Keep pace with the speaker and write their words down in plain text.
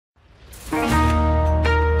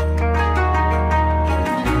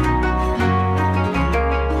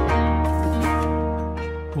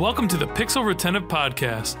Welcome to the Pixel Retentive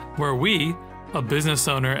Podcast, where we, a business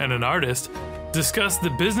owner and an artist, discuss the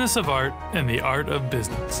business of art and the art of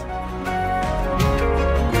business.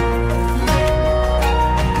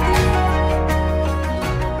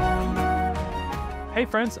 Hey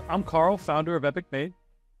friends, I'm Carl, founder of Epic Made.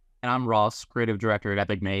 And I'm Ross, creative director at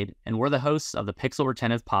Epic Made, and we're the hosts of the Pixel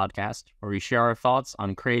Retentive Podcast, where we share our thoughts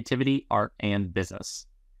on creativity, art, and business.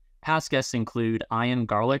 Past guests include Ian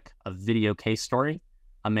Garlick of Video Case Story,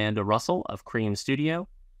 Amanda Russell of Cream Studio,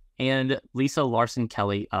 and Lisa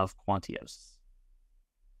Larson-Kelly of Quantios.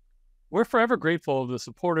 We're forever grateful to the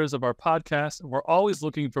supporters of our podcast, and we're always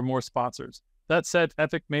looking for more sponsors. That said,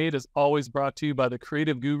 Epic Made is always brought to you by the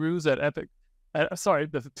creative gurus at Epic.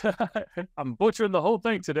 I'm butchering the whole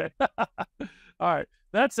thing today. All right.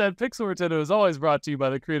 That said, Pixel Retentive is always brought to you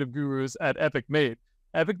by the creative gurus at Epic Made.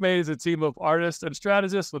 Epic Made is a team of artists and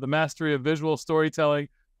strategists with a mastery of visual storytelling.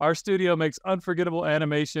 Our studio makes unforgettable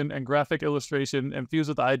animation and graphic illustration infused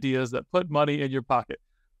with ideas that put money in your pocket.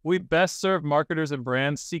 We best serve marketers and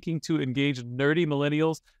brands seeking to engage nerdy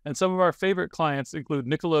millennials, and some of our favorite clients include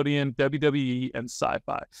Nickelodeon, WWE, and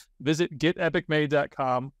Sci-Fi. Visit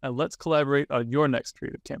getepicmade.com and let's collaborate on your next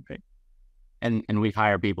creative campaign. And we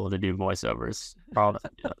hire people to do voiceovers.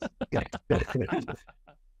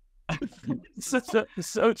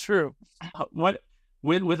 So true.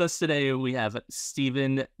 With us today, we have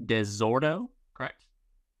Steven Zordo, correct?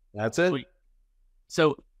 That's it. Sweet.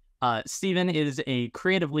 So Steven is a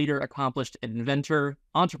creative leader, accomplished inventor,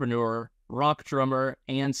 entrepreneur, rock drummer,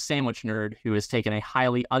 and sandwich nerd who has taken a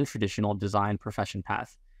highly untraditional design profession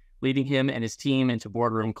path, leading him and his team into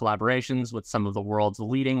boardroom collaborations with some of the world's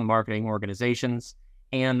leading marketing organizations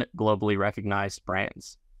and globally recognized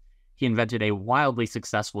brands. He invented a wildly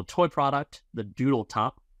successful toy product, the Doodle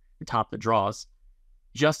Top, the top that draws,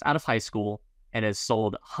 just out of high school, and has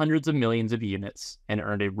sold hundreds of millions of units and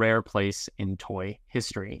earned a rare place in toy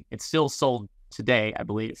history. It's still sold today, I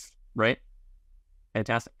believe, right?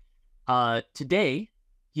 Fantastic. Today,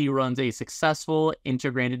 he runs a successful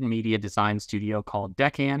integrated media design studio called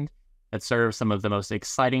Deckhand that serves some of the most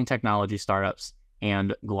exciting technology startups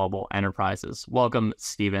and global enterprises. Welcome,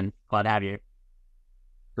 Steven. Glad to have you.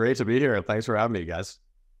 Great to be here. Thanks for having me, guys.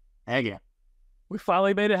 Thank you. We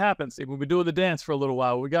finally made it happen. See, we've been doing the dance for a little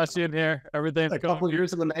while. We got you in here. Everything's a couple of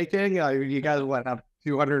years in the making. You guys have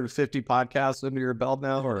 250 podcasts under your belt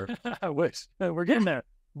now, or I wish. We're getting there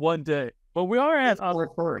one day. But we are at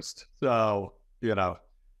first. So,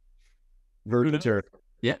 virgin.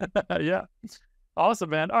 Yeah. Yeah. Awesome,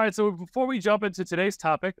 man. All right. So before we jump into today's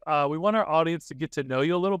topic, we want our audience to get to know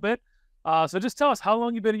you a little bit. So just tell us how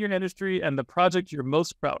long you've been in your industry and the project you're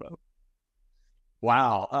most proud of.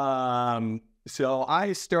 Wow. So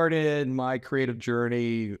I started my creative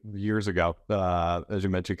journey years ago, as you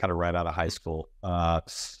mentioned, kind of right out of high school,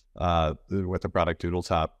 with the product Doodle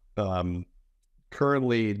Top.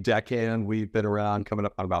 Currently, Deckhand, we've been around coming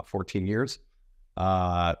up on about 14 years.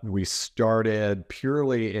 We started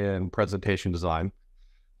purely in presentation design,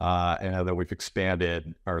 and then we've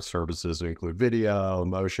expanded our services to include video,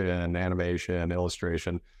 motion, animation,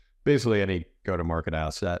 illustration, basically any go-to-market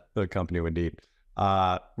asset the company would need.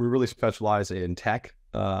 We really specialize in tech.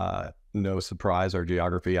 No surprise, our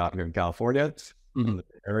geography out here in California, in the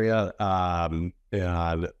area.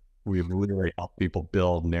 And we've literally helped people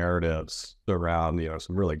build narratives around,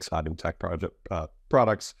 some really exciting tech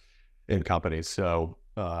products in companies. So,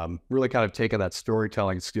 really kind of taking that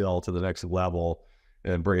storytelling skill to the next level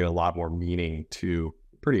and bringing a lot more meaning to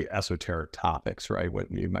pretty esoteric topics, right? When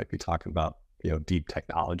you might be talking about, deep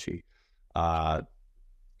technology.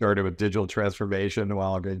 Started with digital transformation.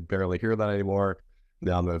 Well, I can barely hear that anymore.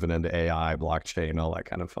 Now moving into AI, blockchain, all that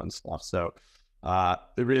kind of fun stuff. So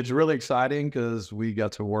it's really exciting because we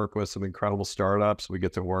get to work with some incredible startups. We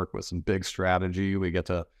get to work with some big strategy. We get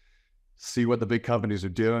to see what the big companies are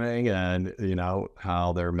doing and,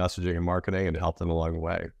 how they're messaging and marketing and help them along the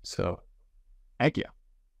way. So thank you.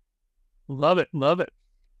 Love it. Love it.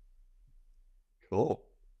 Cool.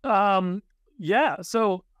 Yeah.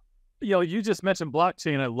 So, you just mentioned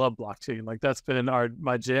blockchain. I love blockchain. Like that's been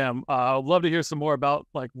my jam. I'd love to hear some more about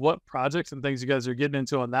like what projects and things you guys are getting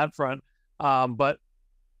into on that front. But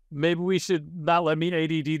maybe we should not let me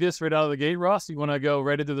ADD this right out of the gate, Ross. You want to go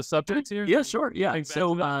right into the subject here? Yeah, sure. Yeah.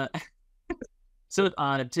 So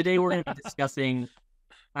today we're going to be discussing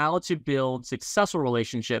how to build successful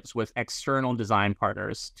relationships with external design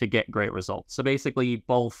partners to get great results. So basically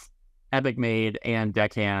both Epic Made and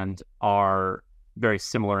Deckhand are very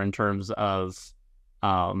similar in terms of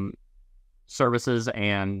services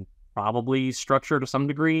and probably structure to some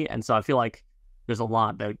degree. And so I feel like there's a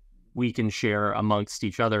lot that we can share amongst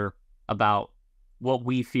each other about what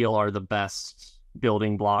we feel are the best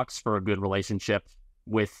building blocks for a good relationship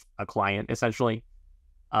with a client, essentially,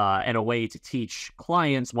 and a way to teach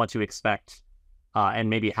clients what to expect and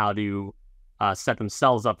maybe how to set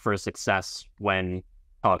themselves up for success when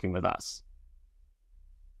talking with us.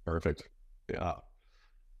 Perfect. Yeah.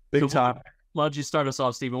 Big time. Why don't you start us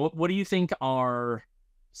off, Stephen? What do you think are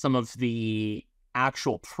some of the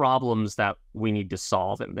actual problems that we need to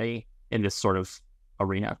solve in this sort of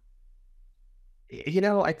arena?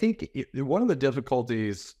 I think one of the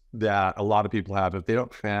difficulties that a lot of people have if they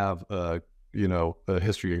don't have a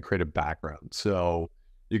history and creative background. So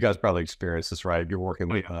you guys probably experienced this, right? You're working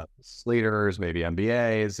with leaders, maybe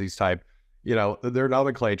MBAs, these type, their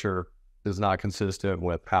nomenclature is not consistent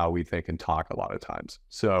with how we think and talk a lot of times.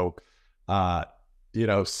 So,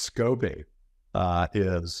 scoping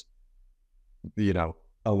is,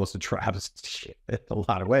 almost a travesty in a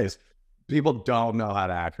lot of ways. People don't know how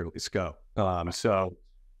to accurately scope. So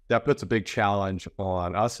that puts a big challenge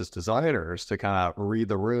on us as designers to kind of read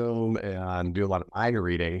the room and do a lot of mind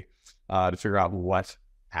reading to figure out what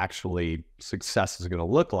actually success is going to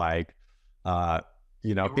look like. We're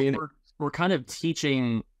kind of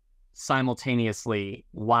teaching simultaneously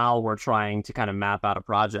while we're trying to kind of map out a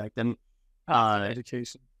project, and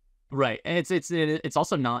education, right? And it's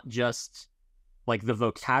also not just like the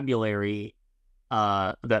vocabulary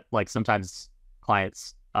that like sometimes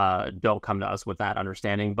clients don't come to us with that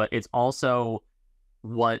understanding, but it's also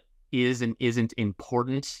what is and isn't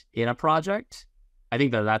important in a project. I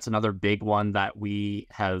think that's another big one that we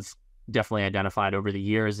have definitely identified over the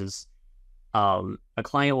years is a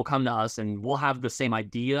client will come to us and we'll have the same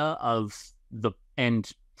idea of the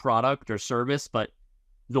end product or service, but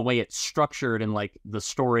the way it's structured and like the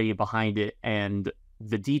story behind it and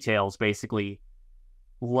the details, basically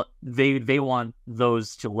what they want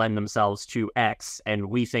those to lend themselves to X, and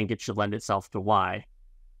we think it should lend itself to Y.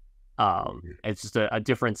 It's just a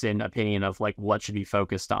difference in opinion of like what should be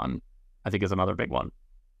focused on, I think, is another big one.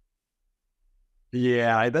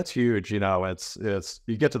 Yeah, that's huge. It's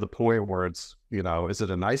you get to the point where it's, is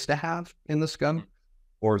it a nice to have in the scum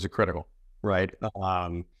or is it critical? Right.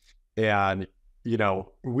 And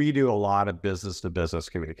we do a lot of business to business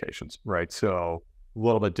communications, right? So a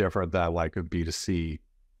little bit different than like a B2C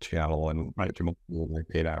channel and like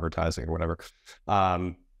paid advertising or whatever.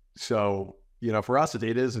 So, for us,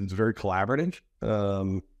 it's very collaborative.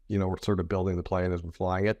 We're sort of building the plane as we're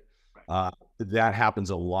flying it. That happens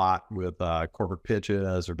a lot with corporate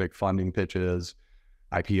pitches or big funding pitches,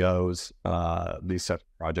 IPOs, these set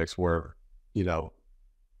of projects where, you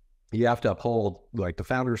have to uphold like the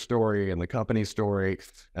founder story and the company story,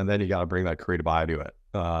 and then you got to bring that creative eye to it,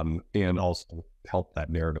 and also help that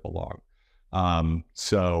narrative along.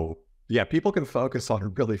 So yeah, people can focus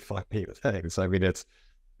on really funny things. I mean, it's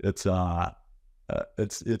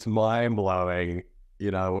mind blowing,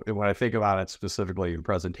 when I think about it specifically in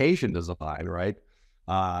presentation design, right?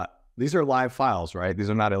 These are live files, right? These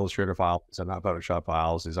are not Illustrator files. These are not Photoshop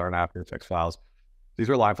files. These aren't After Effects files. These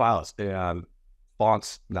are live files, and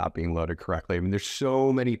fonts not being loaded correctly. I mean, there's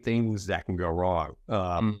so many things that can go wrong.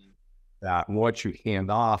 That once you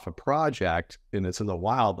hand off a project and it's in the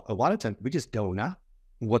wild, a lot of times we just don't know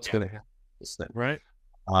what's going to happen with this thing. Right.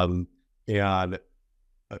 And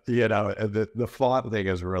the font thing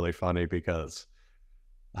is really funny because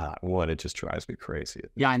one, it just drives me crazy.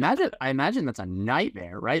 Yeah, I imagine that's a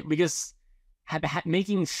nightmare, right? Because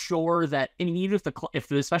making sure that, I mean, even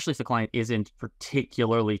especially if the client isn't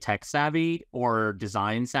particularly tech savvy or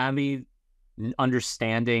design savvy,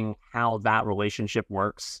 understanding how that relationship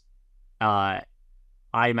works. I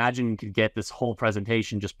imagine you could get this whole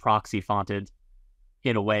presentation just proxy fonted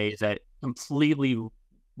in a way that completely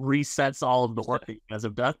resets all of the work that you guys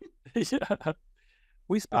have done. Yeah.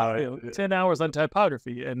 We spent 10 hours on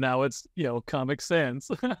typography, and now it's, Comic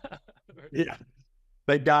Sans. Yeah.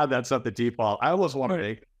 Thank God that's not the default. I almost want to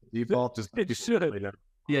make default. Just it should.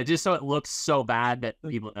 Yeah, just so it looks so bad that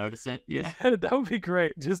people notice it. Yeah, that would be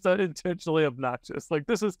great. Just unintentionally obnoxious. Like,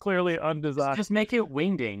 this is clearly undesigned. Just make it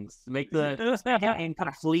wingdings. Make the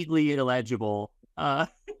completely illegible.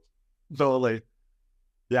 Totally.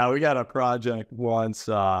 Yeah, we got a project once.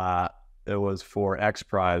 It was for X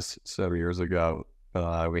Prize several years ago.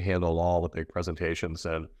 We handled all the big presentations,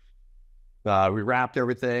 and we wrapped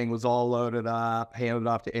everything. Was all loaded up. Handed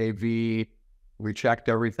off to AV. We checked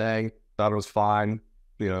everything. Thought it was fine.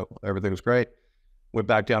 Everything was great. Went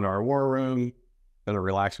back down to our war room, and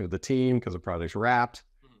relaxing with the team because the project's wrapped.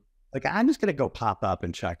 Like, I'm just going to go pop up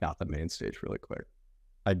and check out the main stage really quick.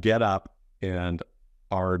 I get up, and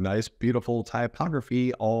our nice, beautiful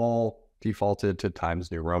typography all defaulted to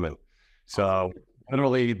Times New Roman. So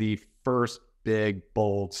literally the first big,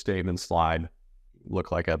 bold statement slide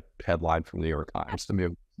look like a headline from the New York Times to me.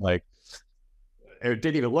 Like, it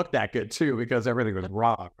didn't even look that good too, because everything was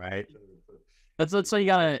wrong, right? That's so you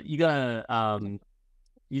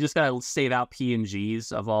just gotta save out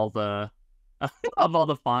PNGs of all the of all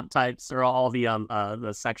the font types or all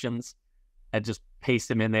the sections and just paste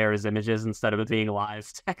them in there as images instead of it being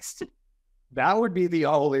live text. That would be the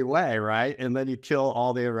only way, right? And then you kill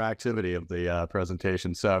all the interactivity of the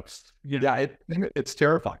presentation. So yeah, it's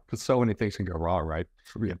terrifying because so many things can go wrong, right?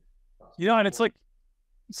 Yeah. And it's like,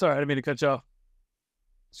 sorry, I didn't mean to cut you off.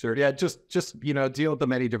 Sure. Yeah, just deal with the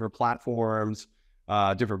many different platforms,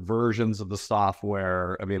 different versions of the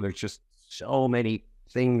software. I mean, there's just so many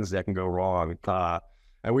things that can go wrong.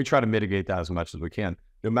 And we try to mitigate that as much as we can.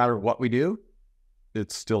 No matter what we do,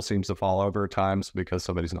 it still seems to fall over at times because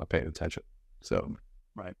somebody's not paying attention. So,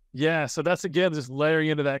 right. Yeah. So that's, again, just layering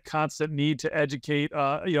into that constant need to educate,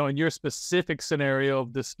 in your specific scenario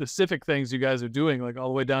of the specific things you guys are doing, like all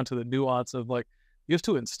the way down to the nuance of like, you have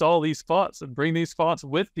to install these fonts and bring these fonts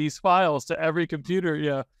with these files to every computer.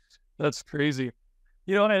 Yeah. That's crazy.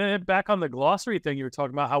 And back on the glossary thing, you were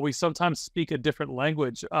talking about how we sometimes speak a different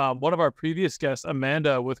language. One of our previous guests,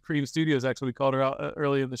 Amanda with Cream Studios, actually, we called her out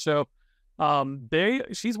early in the show.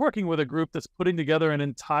 She's working with a group that's putting together an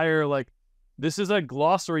entire, this is a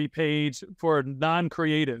glossary page for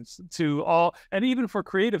non-creatives and even for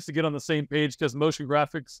creatives to get on the same page, because motion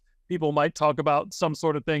graphics people might talk about some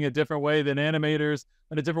sort of thing a different way than animators,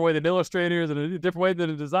 and a different way than illustrators, and a different way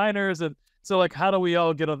than designers. And so, how do we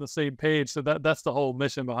all get on the same page? So that's the whole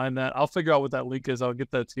mission behind that. I'll figure out what that link is. I'll get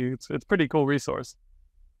that to you. It's a pretty cool resource.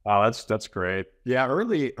 Oh, that's great. Yeah,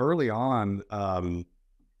 early on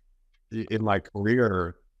in my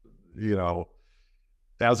career,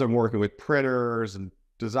 as I'm working with printers and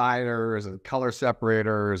designers and color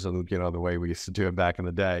separators and, the way we used to do it back in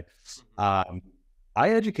the day, I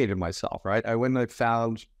educated myself, right? I went and I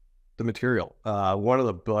found the material. One of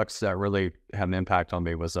the books that really had an impact on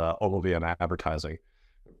me was Ogilvy on Advertising,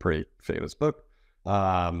 pretty famous book.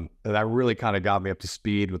 And that really kind of got me up to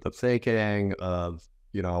speed with the thinking of,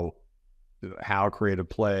 how creative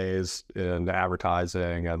plays in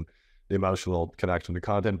advertising and the emotional connection to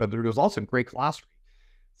content. But there was also great glossary.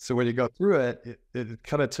 So when you go through it, it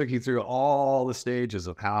kind of took you through all the stages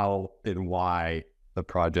of how and why the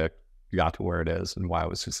project got to where it is and why it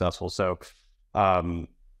was successful. So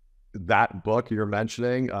that book you're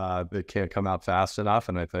mentioning, it can't come out fast enough.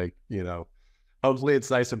 And I think, hopefully it's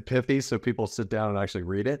nice and pithy so people sit down and actually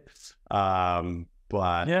read it.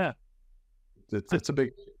 But yeah, it's a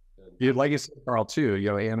big, like you said, Carl, too,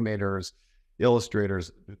 animators,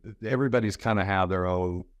 illustrators, everybody's kind of have their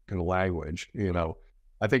own kind of language,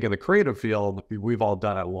 I think in the creative field, we've all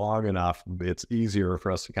done it long enough. It's easier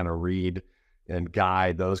for us to kind of read and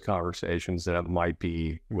guide those conversations than it might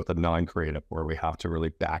be with a non-creative where we have to really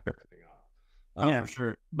back everything up. Yeah, for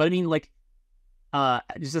sure. But I mean,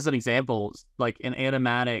 just as an example, an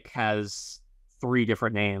animatic has 3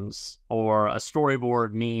 different names, or a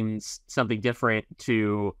storyboard means something different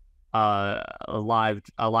to a live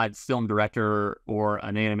film director or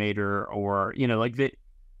an animator, or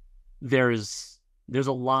there's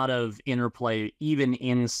a lot of interplay even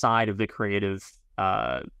inside of the creative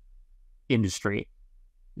industry,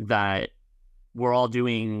 that we're all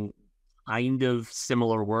doing kind of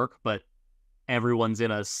similar work, but everyone's in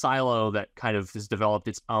a silo that kind of has developed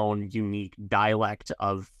its own unique dialect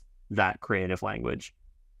of that creative language.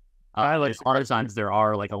 A lot of times there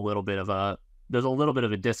are a little bit of a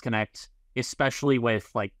disconnect, especially with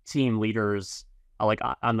team leaders.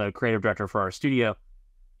 I'm the creative director for our studio,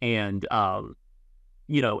 and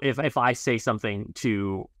if I say something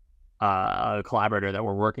to a collaborator that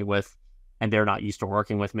we're working with, and they're not used to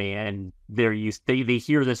working with me, and they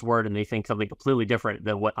hear this word and they think something completely different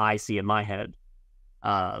than what I see in my head.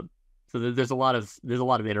 So there's a lot of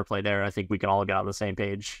interplay there. I think we can all get on the same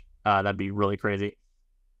page. That'd be really crazy.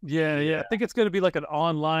 Yeah. I think it's going to be like an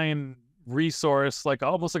online resource,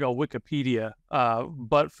 almost like a Wikipedia,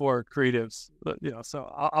 but for creatives.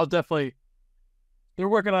 So I'll definitely. They're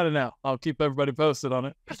working on it now. I'll keep everybody posted on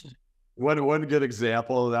it. One good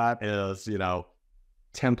example of that is,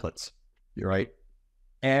 templates. You're right.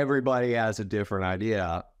 Everybody has a different idea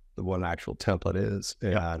of what an actual template is,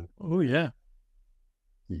 and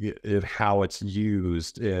how it's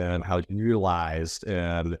used and how it's utilized.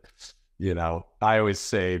 And I always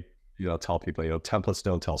say, tell people, templates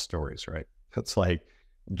don't tell stories, right? It's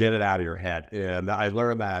get it out of your head. And I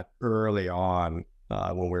learned that early on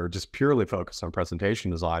when we were just purely focused on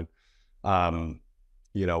presentation design. How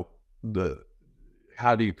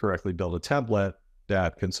do you correctly build a template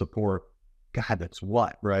that can support God, that's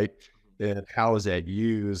what, right? and how is that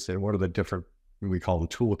used, and what are the different, we call them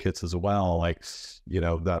toolkits as well, like,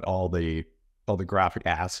 that all the graphic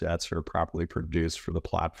assets are properly produced for the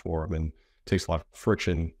platform, and takes a lot of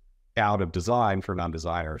friction out of design for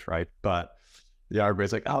non-designers, right? But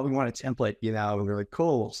everybody's like, oh, we want a template, and they're like,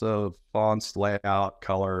 cool. So fonts, layout,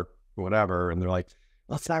 color, whatever. And they're like,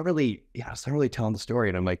 well, it's not really telling the story.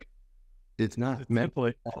 And I'm like, it's not meant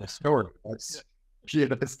to tell a story. It's,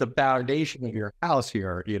 it's the foundation of your house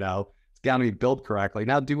here, it's got to be built correctly.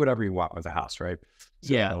 Now do whatever you want with the house, right?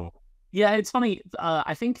 So, yeah. It's funny.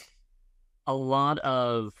 I think a lot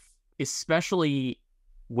of, especially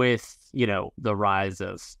with, the rise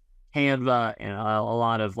of Canva and a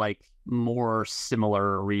lot of like more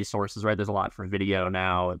similar resources, right? There's a lot for video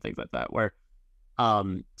now and things like that, where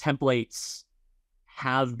templates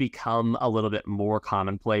have become a little bit more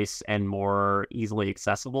commonplace and more easily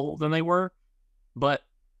accessible than they were. But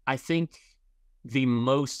I think the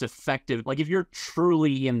most effective, like if you're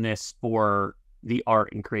truly in this for the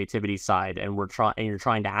art and creativity side, and you're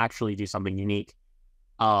trying to actually do something unique,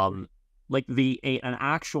 like an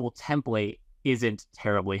actual template isn't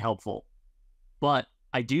terribly helpful. But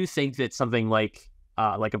I do think that something like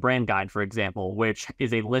a brand guide, for example, which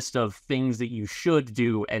is a list of things that you should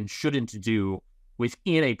do and shouldn't do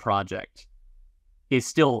within a project, is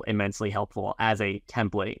still immensely helpful as a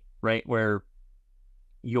template, right? Where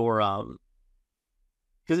you're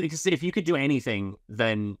because if you could do anything,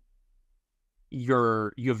 then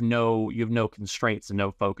you have no constraints and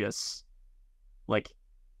no focus. Like,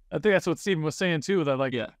 I think that's what Steven was saying too, that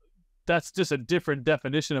like, that's just a different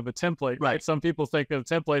definition of a template, right? Some people think of a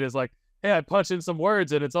template as like, hey, I punch in some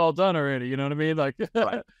words and it's all done already. You know what I mean? Like,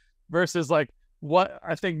 versus like, what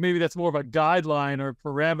I think maybe that's more of a guideline or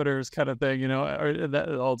parameters kind of thing, or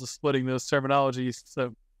that all just splitting those terminologies.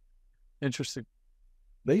 So interesting.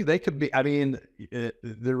 They could be, I mean,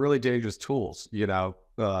 they're really dangerous tools, the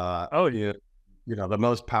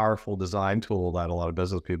most powerful design tool that a lot of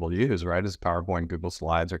business people use, right, is PowerPoint, Google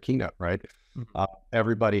Slides, or Keynote, right? Mm-hmm.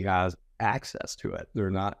 Everybody has access to it.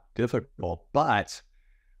 They're not difficult, but,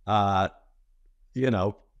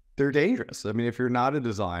 they're dangerous. I mean, if you're not a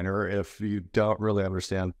designer, if you don't really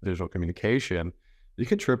understand visual communication, you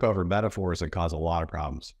can trip over metaphors and cause a lot of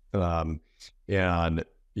problems.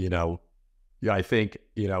 I think,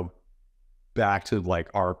 back to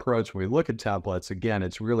like our approach, when we look at templates, again,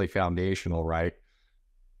 it's really foundational, right?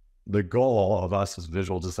 The goal of us as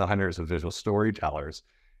visual designers and visual storytellers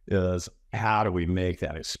is, how do we make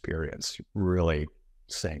that experience really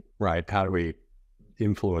sing, right? How do we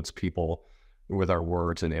influence people with our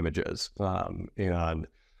words and images?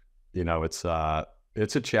 It's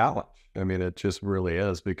a challenge. I mean, it just really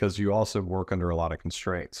is, because you also work under a lot of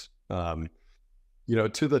constraints. To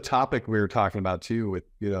the topic we were talking about too, with,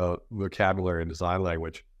 vocabulary and design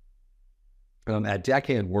language, at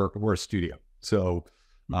Deckhand, we're a studio. So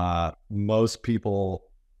most people,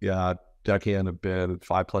 Deckhand have been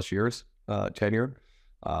 5+ years tenure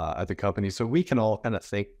at the company. So we can all kind of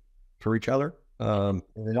think for each other. And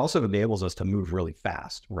it also enables us to move really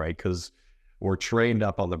fast, right? Because we're trained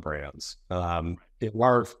up on the brands. In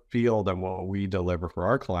our field and what we deliver for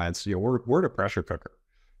our clients, we're the pressure cooker,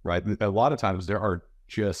 right? A lot of times there's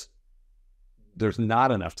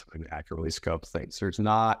not enough time to accurately scope things. There's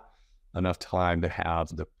not enough time to have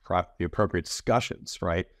the appropriate discussions,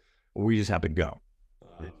 right? We just have to go.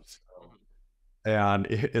 And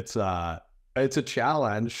it's a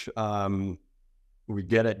challenge. We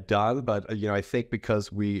get it done, but I think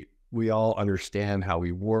because we all understand how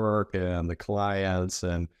we work and the clients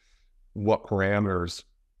and what parameters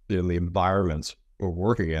in the environments we're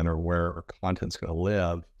working in, or where our content's going to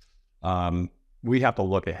live, we have to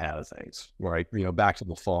look ahead of things, right? Back to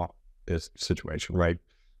the font situation, right?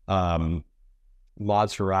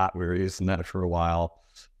 Montserrat, we were using that for a while,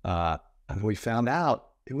 and we found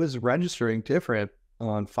out it was registering different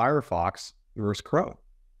on Firefox versus Chrome.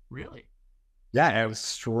 Really? Yeah, it was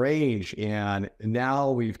strange. And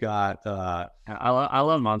now we've got... I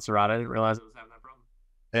love Montserrat. I didn't realize it was having that problem.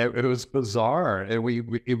 It was bizarre. And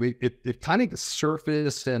it kind of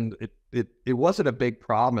surfaced, and it wasn't a big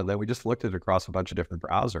problem. And then we just looked at it across a bunch of different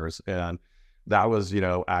browsers. And that was,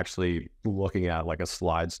 actually looking at like a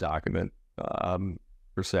slides document,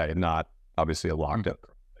 per se, and not obviously a locked up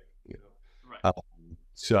thing. Right.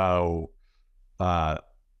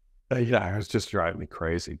 It was just driving me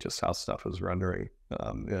crazy just how stuff was rendering.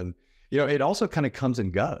 And it also kind of comes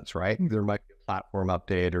and goes, right? There might be a platform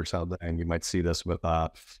update or something, and you might see this with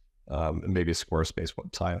maybe a Squarespace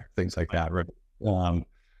website, things like that, right?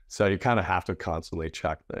 So you kind of have to constantly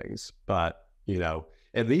check things. But,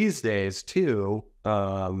 and these days too,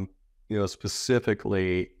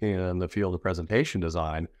 specifically in the field of presentation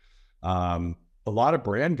design, a lot of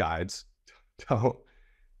brand guides don't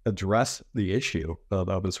address the issue of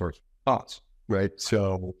open source fonts, right?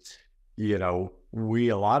 So, we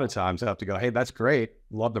a lot of times have to go, hey, that's great.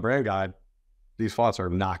 Love the brand guide. These fonts are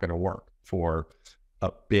not going to work for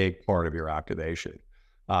a big part of your activation.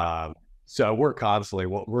 So we're going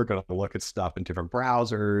to look at stuff in different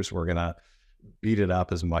browsers. We're going to beat it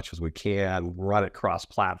up as much as we can, run it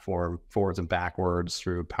cross-platform, forwards and backwards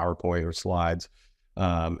through PowerPoint or slides,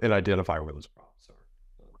 and identify where those problems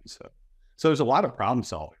are. So there's a lot of problem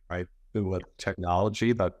solving, right? With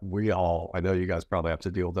technology that I know you guys probably have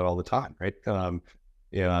to deal with it all the time, right?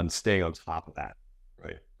 And staying on top of that,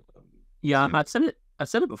 right? Yeah, I've said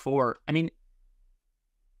it before. I mean,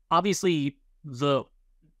 obviously the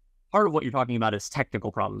part of what you're talking about is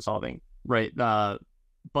technical problem solving, right?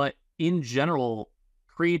 But in general,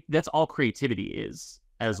 that's all creativity is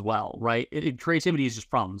as well, right? Creativity is just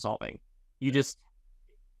problem solving. You just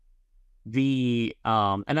and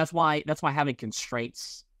that's why having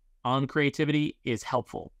constraints on creativity is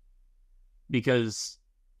helpful, because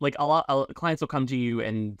like a lot of clients will come to you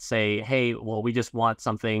and say, hey, well, we just want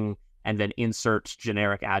something, and then insert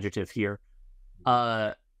generic adjective here.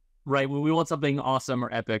 Right. We want something awesome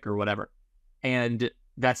or epic or whatever. And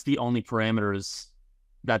that's the only parameters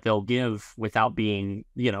that they'll give without being,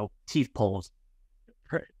 teeth pulled.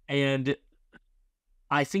 Right. And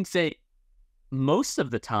I think that most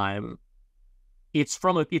of the time it's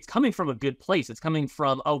coming from a good place. It's coming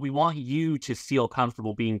from, we want you to feel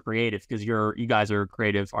comfortable being creative because you guys are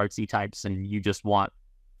creative, artsy types, and you just want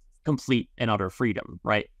complete and utter freedom,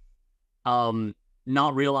 right?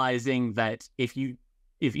 Not realizing that if you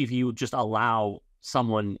just allow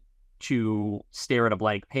someone to stare at a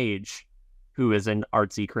blank page who is an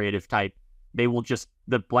artsy creative type,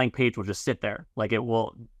 the blank page will just sit there. Like you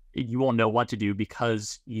won't know what to do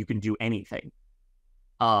because you can do anything.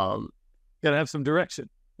 Gotta have some direction.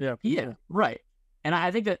 Yeah. Yeah, right. And I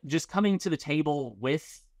think that just coming to the table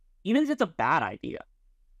with, even if it's a bad idea,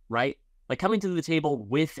 right? Like coming to the table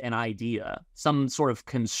with an idea, some sort of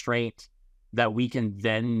constraint that we can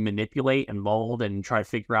then manipulate and mold and try to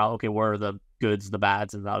figure out, okay, what are the goods, the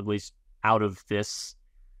bads, and the uglies out of this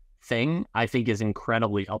thing, I think is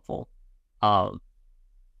incredibly helpful. And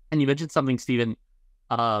you mentioned something, Stephen,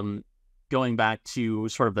 going back to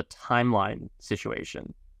sort of the timeline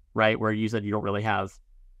situation, right? Where you said you don't really have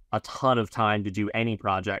a ton of time to do any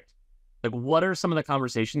project. Like, what are some of the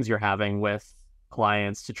conversations you're having with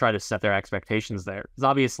clients to try to set their expectations there? Because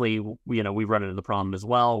obviously, we've run into the problem as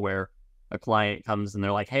well where a client comes and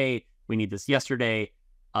they're like, hey, we need this yesterday.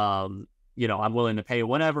 I'm willing to pay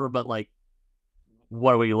whatever, but like,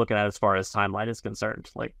 what are we looking at as far as timeline is concerned?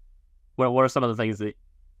 Like, what are some of the things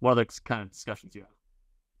what other kind of discussions you have?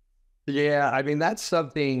 Yeah, I mean, that's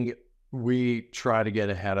something we try to get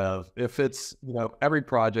ahead of. If it's, every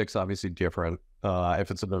project's obviously different.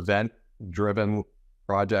 If it's an event-driven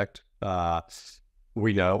project,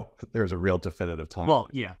 we know there's a real definitive time. Well,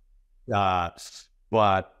 yeah.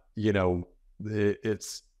 But,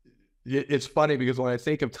 it's funny because when I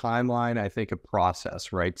think of timeline, I think of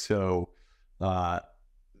process, right? So I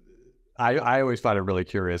always find it really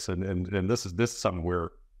curious, and this is something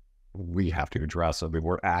we have to address. I mean,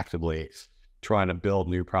 we're actively trying to build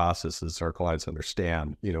new processes so our clients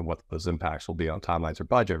understand, what those impacts will be on timelines or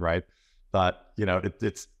budget, right? But,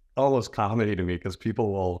 it's almost comedy to me because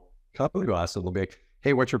people will come to us and they'll be like,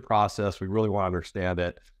 hey, what's your process? We really want to understand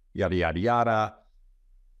it, yada, yada, yada.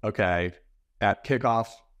 Okay. At kickoff,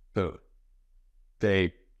 boom,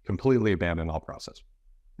 they completely abandon all process,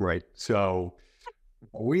 right? So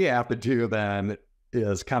what we have to do then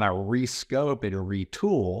is kind of rescope and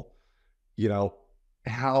retool,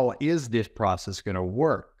 how is this process going to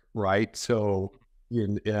work, right? So,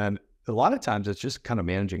 and a lot of times it's just kind of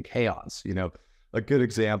managing chaos. A good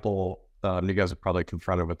example, you guys are probably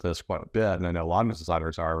confronted with this quite a bit, and I know a lot of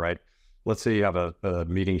designers are, right? Let's say you have a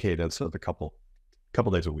meeting cadence of a couple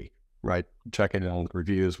days a week, right? Checking in on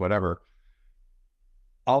reviews, whatever.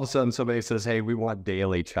 All of a sudden somebody says, hey, we want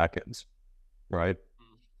daily check-ins, right?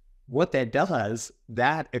 What that does,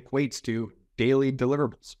 that equates to daily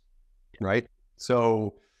deliverables, right?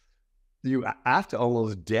 So you have to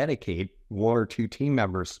almost dedicate one or two team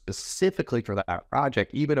members specifically for that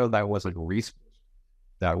project, even though that wasn't resourced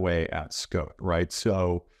that way at scope, right?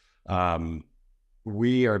 So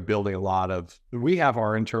we are building we have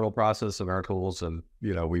our internal process and our tools, and,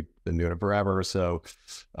 we've been doing it forever. So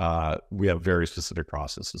we have very specific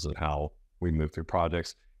processes of how we move through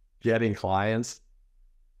projects. Getting clients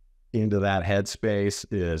into that headspace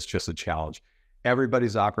is just a challenge.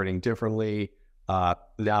 Everybody's operating differently.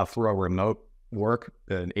 now throw remote work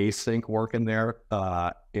and async work in there,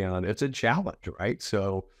 and it's a challenge, right?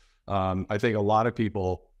 So I think a lot of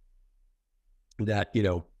people that,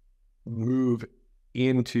 move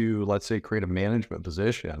into, let's say, creative management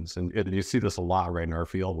positions, and you see this a lot right in our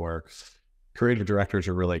field where creative directors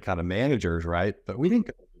are really kind of managers, right? But we didn't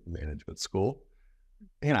go to management school.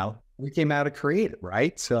 We came out of creative,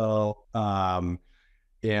 right? So, and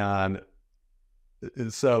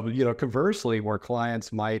so, conversely, where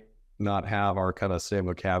clients might not have our kind of same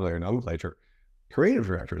vocabulary and nomenclature, creative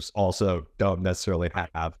directors also don't necessarily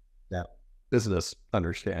have that business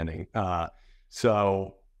understanding.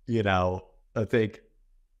 So, I think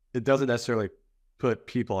it doesn't necessarily put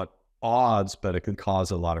people at odds, but it can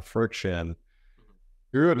cause a lot of friction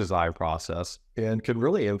through a design process and can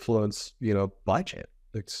really influence, budget.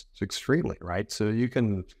 It's extremely, right? So you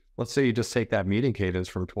can, let's say you just take that meeting cadence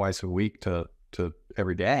from twice a week to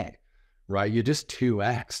every day, right? You just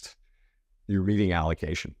 2x'd your meeting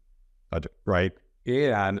allocation budget, right?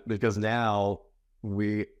 And because now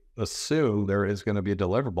we assume there is going to be a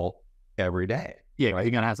deliverable every day. Yeah, right?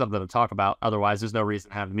 you're going to have something to talk about. Otherwise, there's no reson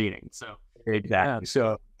to have a meeting. So exactly.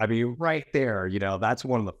 So, I mean, right there, that's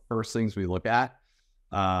one of the first things we look at.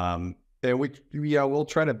 And we'll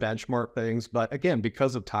try to benchmark things, but again,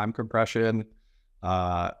 because of time compression,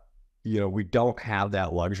 we don't have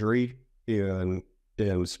that luxury in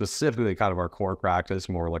specifically kind of our core practice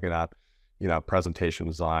when we're looking at, presentation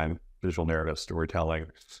design, visual narrative, storytelling.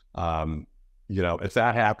 If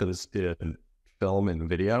that happens in film and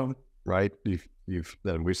video, right? We've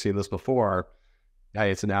seen this before.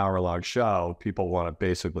 Hey, it's an hour-long show. People want to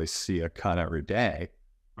basically see a cut every day.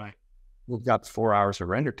 Right. We've got 4 hours of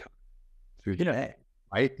render time through the day,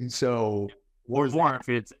 right? And so, or more if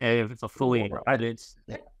it's a fully edited.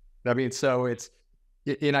 Yeah. I mean, so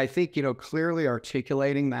and I think, clearly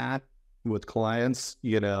articulating that with clients,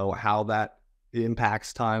 how that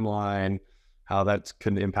impacts timeline, how that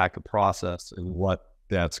can impact the process, and how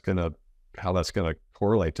that's gonna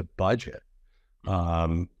correlate to budget,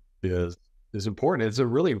 is important. It's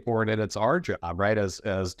really important, and it's our job, right,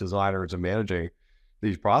 as designers and managing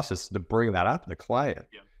these processes, to bring that up to the client,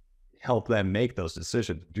 help them make those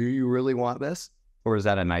decisions. Do you really want this, or is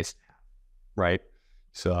that a nice to have, right?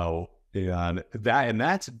 So, and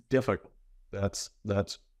that's difficult. That's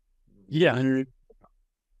yeah,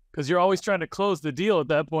 because you're always trying to close the deal at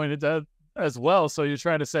that point as well. So you're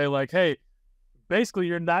trying to say like, hey, basically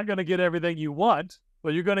you're not going to get everything you want,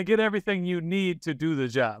 but you're going to get everything you need to do the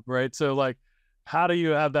job, right? So like, how do you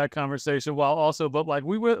have that conversation while also, but like,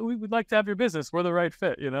 we would like to have your business. We're the right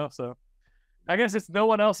fit, So I guess it's no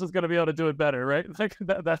one else is going to be able to do it better, right? Like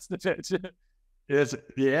that's the pitch.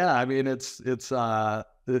 I mean, it's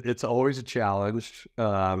always a challenge,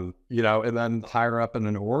 and then higher up in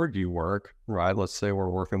an org you work, right? Let's say we're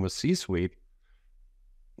working with C-suite.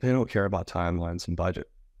 They don't care about timelines and budget.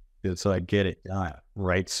 It's like, get it done,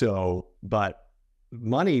 right? So, but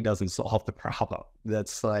money doesn't solve the problem.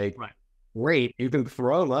 That's like, right. Great, you can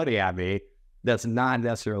throw money at me. That's not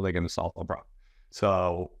necessarily going to solve the problem.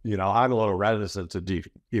 So, I'm a little reticent to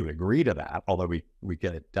even agree to that, although we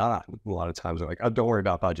get it done. A lot of times they're like, oh, don't worry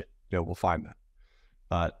about budget. We'll find that.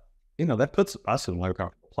 But, that puts us in a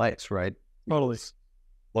uncomfortable place, right? Totally.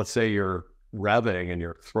 Let's say you're revving and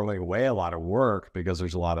you're throwing away a lot of work because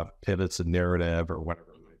there's a lot of pivots in narrative or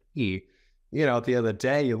whatever it might be. At the end of the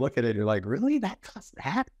day, you look at it and you're like, really? That costs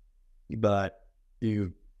that? But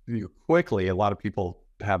you quickly, a lot of people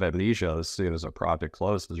have amnesia as soon as a project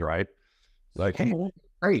closes, right? Like, hey,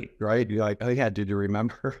 great, right? You're like, oh yeah, did you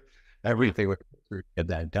remember everything we get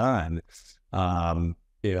that done? So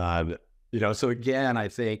again, I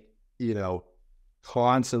think,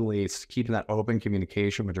 constantly keeping that open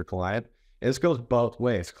communication with your client. And this goes both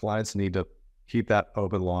ways. Clients need to keep that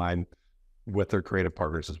open line with their creative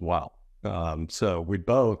partners as well. So we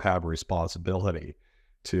both have a responsibility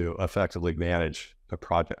to effectively manage a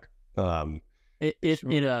project.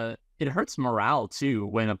 It hurts morale too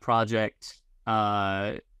when a project,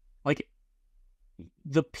 like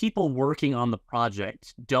the people working on the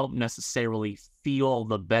project don't necessarily feel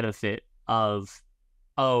the benefit of,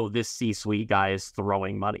 oh, this C-suite guy is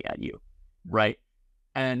throwing money at you, right?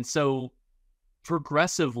 And so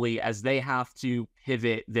progressively, as they have to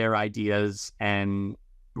pivot their ideas and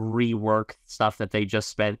rework stuff that they just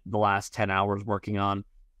spent the last 10 hours working on,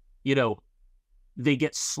 they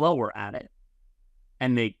get slower at it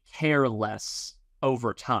and they care less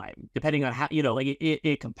over time, depending on how,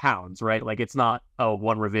 it compounds, right? Like it's not,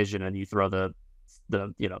 one revision and you throw the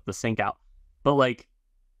sink out. But like,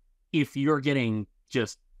 if you're getting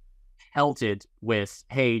just pelted with,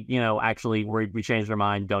 hey, actually we changed our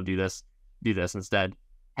mind, don't do this, do this instead.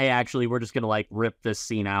 Hey, actually, we're just going to like rip this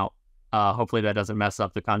scene out. Hopefully that doesn't mess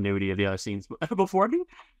up the continuity of the other scenes before me.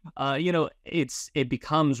 It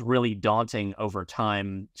becomes really daunting over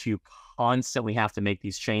time to constantly have to make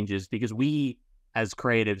these changes, because we as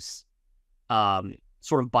creatives,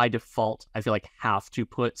 sort of by default, I feel like have to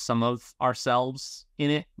put some of ourselves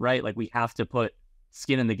in it, right? Like we have to put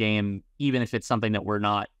skin in the game, even if it's something that we're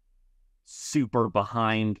not super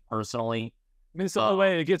behind personally. I mean, it's the only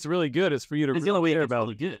way it gets really good is for you to It's the only way it care gets about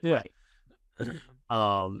really good. Yeah.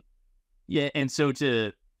 Right? Yeah, and so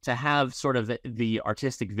to have sort of the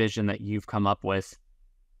artistic vision that you've come up with,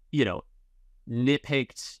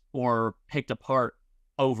 nitpicked or picked apart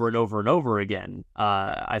over and over and over again,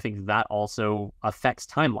 I think that also affects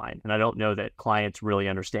timeline, and I don't know that clients really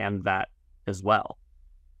understand that as well.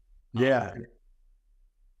 Yeah.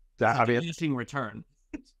 I mean, diminishing return.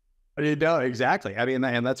 Exactly. I mean,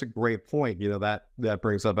 and that's a great point. That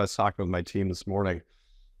brings up, I was talking with my team this morning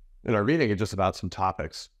in our meeting, just about some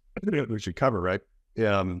topics we should cover, right?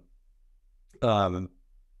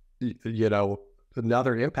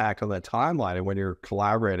 Another impact on that timeline, and when you're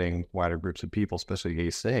collaborating with wider groups of people, especially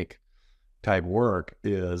async type work,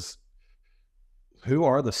 is who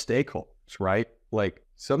are the stakeholders, right? Like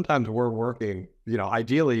sometimes we're working,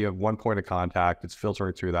 ideally you have one point of contact, it's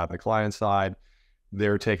filtering through that. The client side,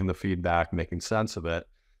 they're taking the feedback, making sense of it.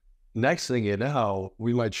 Next thing you know,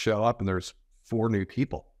 we might show up and there's 4 new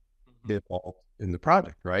people involved in the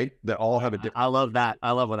project, right? That all have a different. I love that.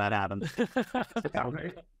 I love when that happens. Yeah,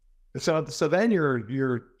 right? So then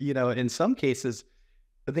you're, in some cases,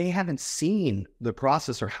 they haven't seen the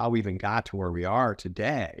process or how we even got to where we are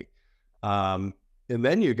today. And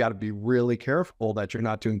then you got to be really careful that you're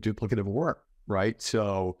not doing duplicative work, right?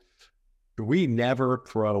 So we never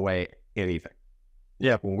throw away anything.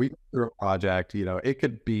 Yeah, when we go through a project, it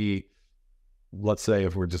could be, let's say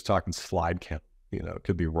if we're just talking slide count, it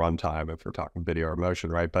could be runtime if we're talking video or motion,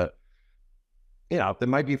 right? But, there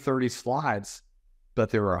might be 30 slides, but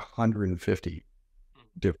there are 150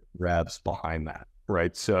 different revs behind that,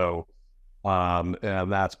 right? So, and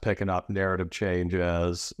that's picking up narrative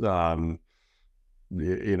changes, different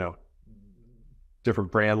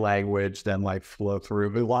brand language that might flow through.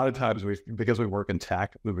 But a lot of times because we work in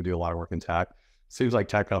tech, we do a lot of work in tech. Seems like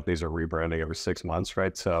tech companies are rebranding every 6 months,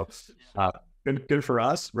 right? So good for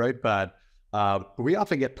us, right? But we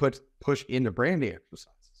often get pushed into branding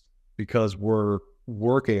exercises because we're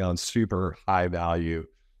working on super high value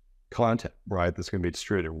content, right? That's going to be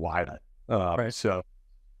distributed widely. Right. So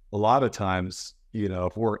a lot of times,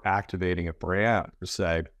 if we're activating a brand per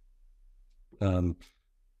se, the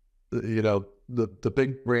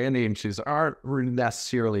big brand agencies aren't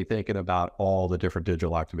necessarily thinking about all the different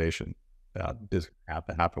digital activation is have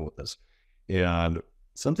to happen with this, and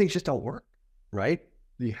some things just don't work, right?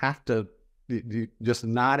 You have to just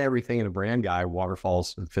not everything in a brand guide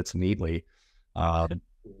waterfalls and fits neatly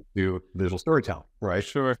do visual storytelling, right?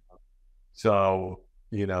 Sure. So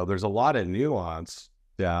there's a lot of nuance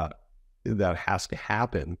that has to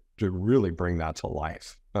happen to really bring that to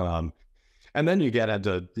life. And then you get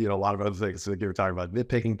into a lot of other things. Like you were talking about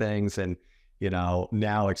nitpicking things, and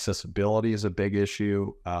now accessibility is a big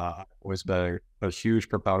issue. Always been a huge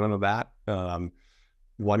proponent of that.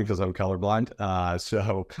 One, because I'm colorblind,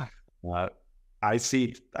 so I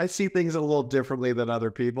see things a little differently than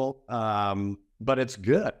other people. But it's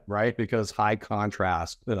good, right? Because high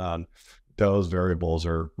contrast, those variables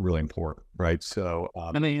are really important, right? So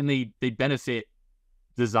and they benefit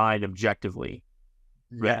design objectively.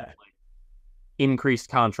 Right? Yeah. Like, increased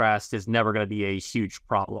contrast is never going to be a huge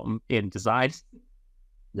problem in design.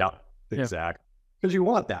 Yeah, exactly. Because you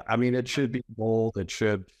want that. I mean, it should be bold. It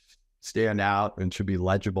should stand out and should be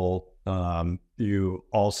legible. You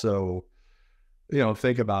also,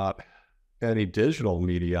 think about any digital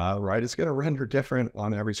media, right? It's going to render different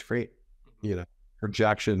on every screen.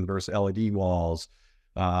 Projection versus LED walls.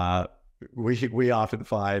 We often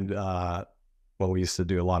find we used to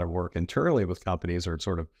do a lot of work internally with companies, or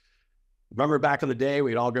sort of. Remember back in the day,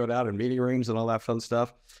 we'd all go down in meeting rooms and all that fun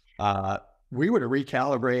stuff. We would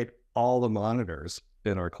recalibrate all the monitors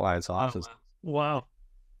in our clients' offices. Wow.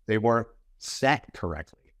 They weren't set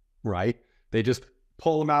correctly, right? They just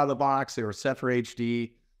pull them out of the box. They were set for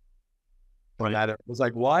HD. Right. And it was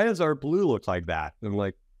like, why does our blue look like that? And I'm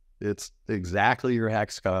like, it's exactly your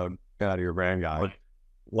hex code out of your brand guide.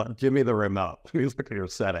 Give me the remote. Please look at your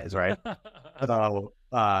settings, right?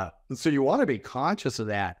 So you want to be conscious of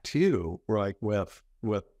that too, like with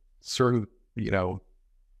certain,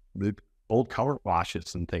 the old color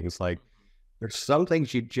washes and things. Like there's some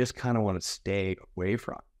things you just kind of want to stay away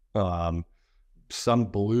from. Some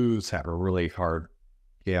blues have a really hard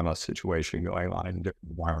gamma situation going on in different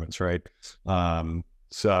environments, right?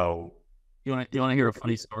 So You want to hear a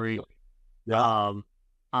funny story? yeah,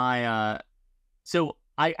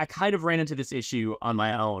 I kind of ran into this issue on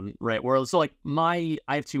my own, right? Where so like I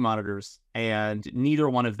have two monitors and neither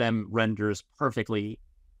one of them renders perfectly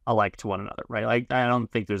alike to one another, right? Like I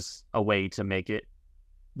don't think there's a way to make it.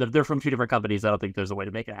 They're from two different companies. I don't think there's a way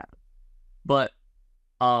to make it happen. But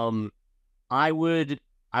I would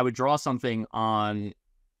draw something on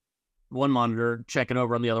one monitor, check it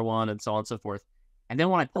over on the other one, and so on and so forth. And then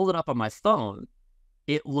when I pulled it up on my phone,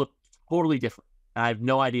 it looked totally different. I have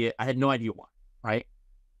no idea. I had no idea why, right?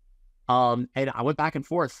 And I went back and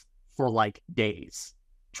forth for like days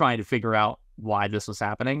trying to figure out why this was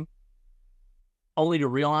happening, only to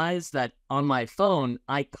realize that on my phone,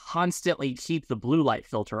 I constantly keep the blue light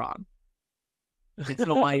filter on. And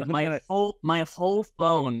so my whole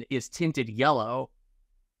phone is tinted yellow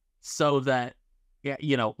so that, yeah,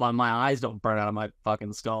 you know, my eyes don't burn out of my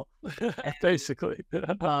fucking skull. Basically.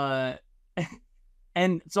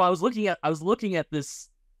 And so I was looking at this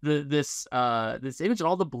image, and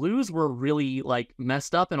all the blues were really like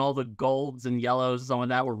messed up, and all the golds and yellows and some of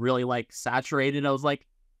that were really like saturated. I was like,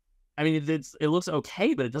 I mean, it looks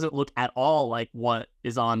okay, but it doesn't look at all like what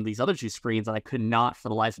is on these other two screens, and I could not for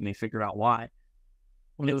the life of me figure out why.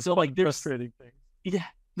 And so like frustrating things. Yeah.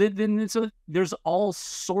 Then so there's all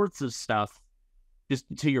sorts of stuff. Just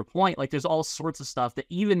to your point, like there's all sorts of stuff that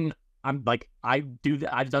even I'm like I've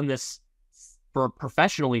done this for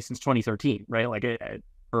professionally since 2013, right? Like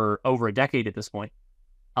for over a decade at this point.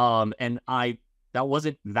 And that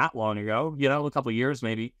wasn't that long ago, you know, a couple of years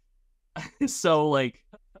maybe. So like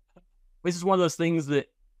this is one of those things that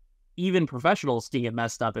even professionals can get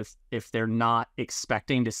messed up if they're not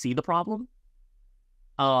expecting to see the problem.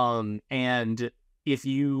 And if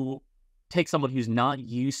you take someone who's not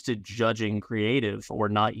used to judging creative or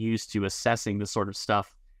not used to assessing this sort of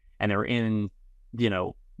stuff, and they're in, you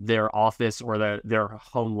know, their office or their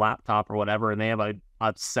home laptop or whatever, and they have a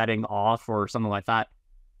setting off or something like that,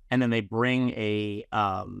 and then they bring a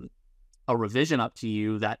revision up to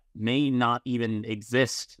you that may not even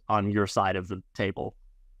exist on your side of the table,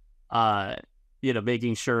 you know,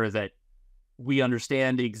 making sure that we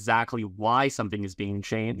understand exactly why something is being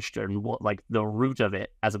changed and what, like, the root of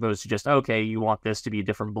it, as opposed to just, okay, you want this to be a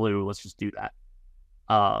different blue, let's just do that.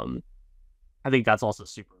 I think that's also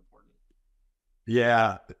super important.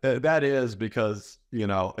 yeah, that is because, you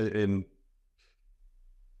know,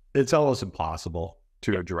 it's almost impossible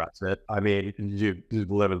to address it. I mean, you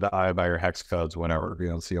live by your hex codes whenever, you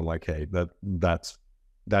know, see them like, hey, that's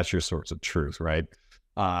your source of truth, right?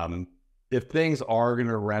 If things are going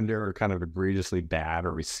to render kind of egregiously bad,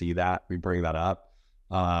 or we see that, we bring that up,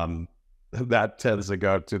 that tends to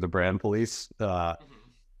go to the brand police.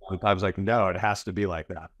 Sometimes like, no, it has to be like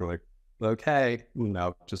that. We're like, okay, you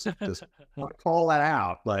know, just call that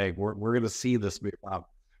out. Like we're going to see this.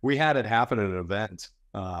 We had it happen at an event,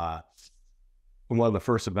 one of the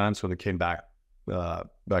first events when it came back to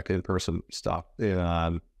in-person stuff.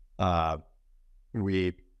 And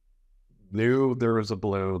we knew there was a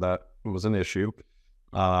blue that was an issue.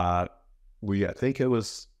 I think it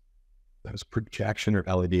was projection or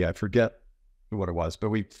LED. I forget what it was, but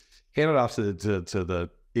we handed off to the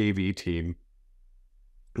AV team.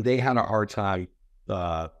 They had a hard time, you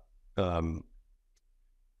know,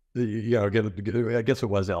 I guess it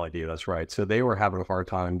was LED. That's right. So they were having a hard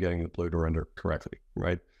time getting the blue to render correctly,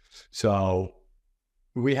 right? So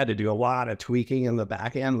we had to do a lot of tweaking in the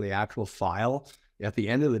back end of the actual file. At the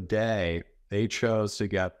end of the day, they chose to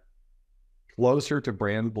get closer to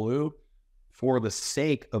brand blue for the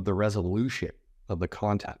sake of the resolution of the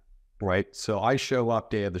content, right? So I show up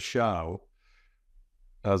day of the show.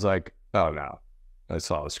 I was like, oh no. I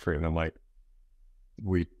saw the screen. I'm like,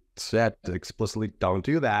 we said explicitly don't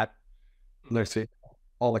do that. And they say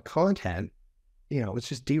all the content, you know, it's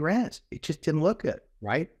just de-res. It just didn't look good,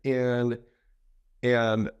 right? And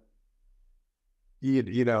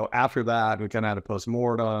you know, after that, we kind of had a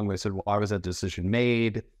post-mortem. We said, why was that decision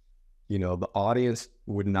made? You know, the audience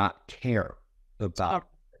would not care about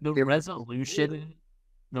the resolution.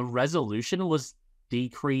 The resolution was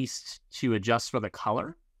decreased to adjust for the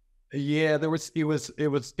color. Yeah,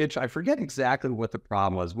 I forget exactly what the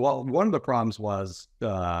problem was. Well, one of the problems was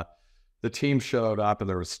the team showed up and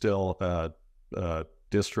there was still a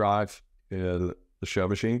disk drive in the show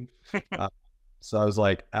machine. So I was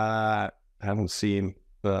like, I haven't seen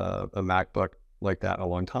a MacBook like that in a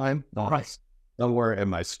long time. Right. Somewhere in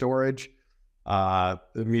my storage.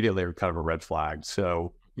 Immediately kind of a red flag.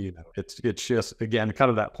 So, you know, it's just, again, kind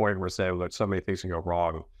of that point where saying, look, so many things can go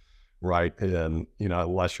wrong right? And,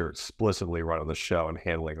 unless you're explicitly running the show and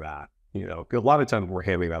handling that, a lot of times we're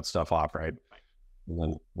handing that stuff off, right? And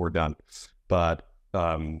then we're done. But,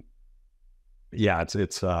 yeah,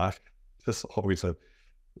 it's just always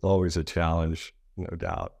a challenge, no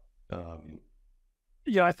doubt.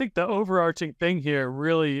 Yeah, I think the overarching thing here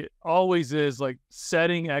really always is like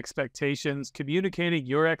setting expectations, communicating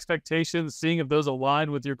your expectations, seeing if those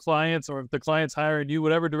align with your clients or if the client's hiring you,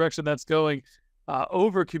 whatever direction that's going.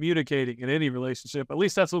 Over communicating in any relationship. At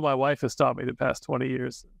least that's what my wife has taught me the past 20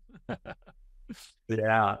 years.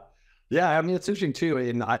 Yeah. Yeah. I mean, it's interesting too.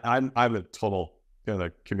 And I'm a total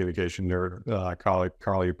communication nerd.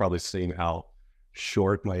 Carl, you've probably seen how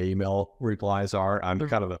short my email replies are. I'm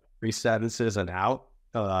kind of a 3 sentences and out.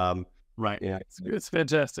 Right. Yeah. It's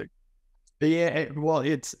fantastic. Yeah. Well,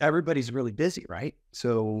 it's everybody's really busy, right?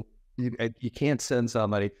 So you can't send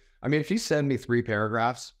somebody. I mean, if you send me 3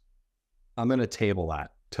 paragraphs, I'm going to table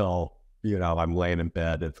that till, I'm laying in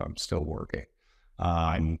bed if I'm still working.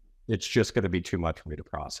 It's just going to be too much for me to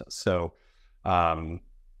process. So,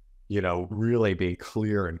 really being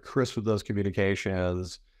clear and crisp with those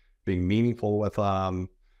communications, being meaningful with them,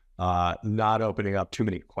 not opening up too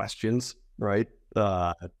many questions, right?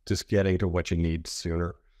 Just getting to what you need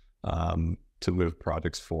sooner to move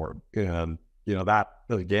projects forward. And, that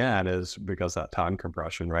again is because that time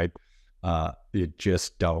compression, right? You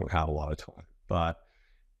just don't have a lot of time. But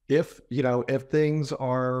if things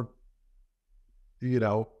are,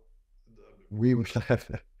 that's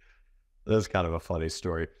kind of a funny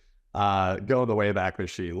story. Go the way back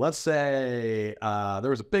machine. Let's say there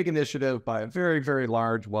was a big initiative by a very, very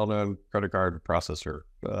large, well-known credit card processor.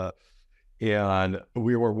 And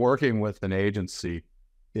we were working with an agency,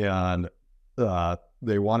 and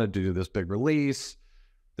they wanted to do this big release.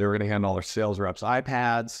 They were going to hand all their sales reps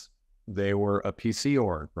iPads. They were a PC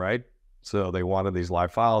org, right? So they wanted these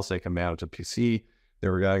live files. They can manage a PC. They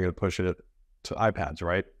were going to push it to iPads,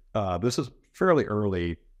 right? This is fairly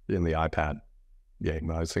early in the iPad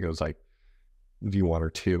game. I think it was like V1 or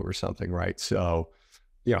 2 or something, right? So,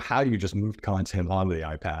 how you just moved content onto the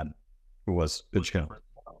iPad was the challenge,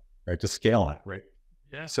 right? To scale it, right?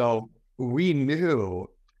 Yeah. So we knew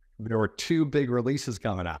there were 2 big releases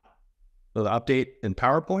coming out. So the update in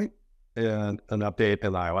PowerPoint and an update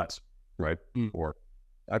in iOS, right? Or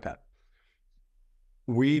iPad.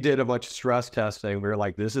 We did a bunch of stress testing. We were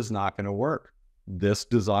like, this is not going to work. This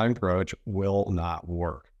design approach will not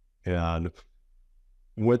work. And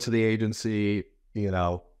went to the agency,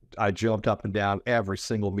 I jumped up and down every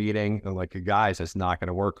single meeting. And like, guys, it's not going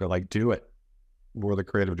to work. They're like, do it. We're the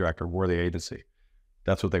creative director. We're the agency.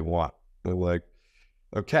 That's what they want. They're like,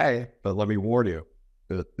 okay, but let me warn you,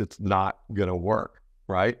 it's not going to work,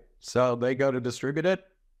 right? So they go to distribute it.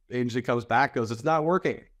 Agency comes back, goes, it's not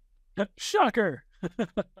working. Shocker. I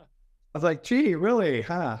was like, gee, really?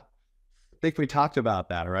 Huh? I think we talked about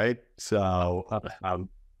that, right? So,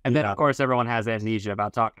 and then of course everyone has amnesia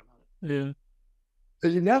about talking about it.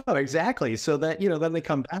 Yeah. No, exactly. So that, then they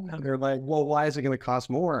come back and they're like, well, why is it going to cost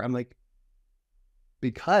more? I'm like,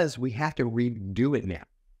 because we have to redo it now.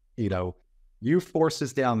 You forced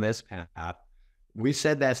us down this path. We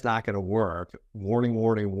said that's not going to work. Warning,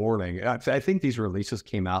 warning, warning. I think these releases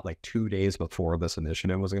came out like 2 days before this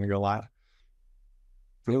initiative was going to go live.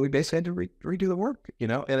 We basically had to redo the work,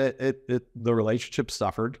 and the relationship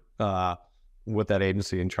suffered with that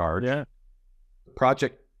agency in charge. Yeah. The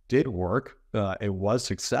project did work. It was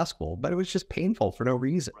successful, but it was just painful for no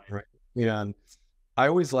reason. Right. And I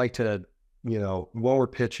always like to, when we're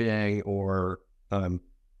pitching or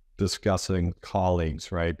discussing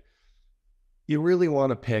colleagues, right? You really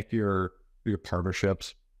want to pick your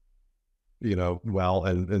partnerships, well,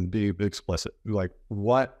 and be explicit. Like,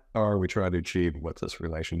 what are we trying to achieve with this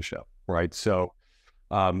relationship, right? So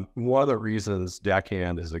one of the reasons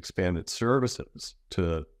Deckhand has expanded services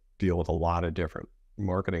to deal with a lot of different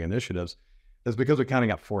marketing initiatives is because we kind of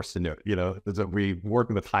got forced to do it. Is that we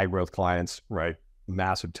working with high growth clients, right?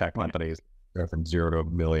 Massive tech companies, from 0 to a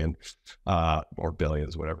million or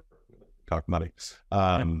billions, whatever, talk money.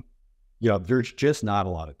 There's just not a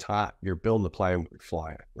lot of time. You're building the plane, you're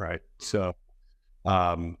flying, right? So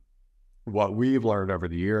what we've learned over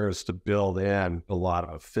the years to build in a lot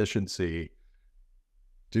of efficiency,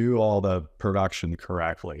 do all the production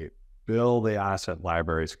correctly, build the asset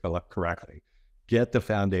libraries correctly, get the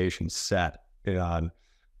foundation set. And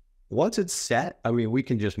once it's set, we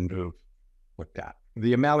can just move with that.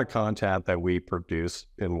 The amount of content that we produce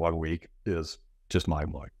in 1 week is just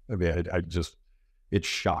mind-blowing. It's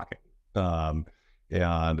shocking.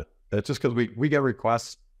 And it's just because we get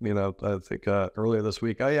requests, I think earlier this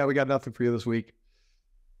week, oh yeah, we got nothing for you this week.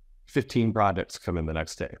 15 projects come in the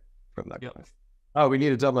next day. from that Yep. client. Oh, we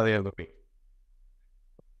need it done by the end of the week.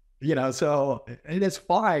 So and it's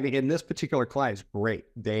fine. In this particular client, it's great.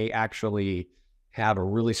 They actually have a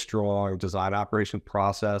really strong design operation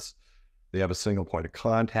process. They have a single point of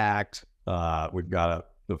contact. We've got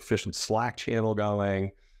an efficient Slack channel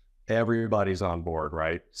going. Everybody's on board,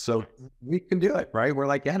 right? So we can do it, right? We're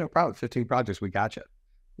like, yeah, no problem. 15 projects, we got you.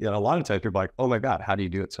 A lot of times people are like, oh my God, how do you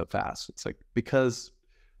do it so fast? It's like, because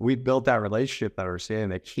we built that relationship, that understanding,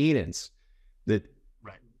 that cadence, that,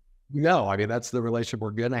 I mean, that's the relationship.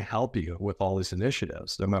 We're going to help you with all these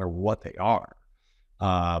initiatives, no matter what they are.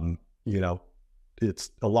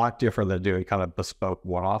 It's a lot different than doing kind of bespoke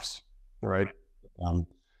one-offs, right?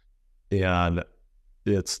 And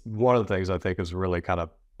it's one of the things I think is really kind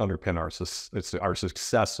of underpin our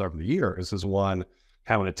success over the years is one,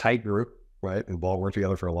 having a tight group, right? And we've all worked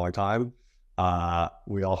together for a long time.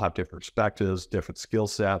 We all have different perspectives, different skill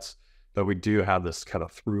sets, but we do have this kind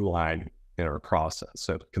of through line in our process.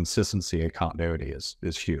 So consistency and continuity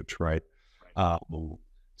is huge, right?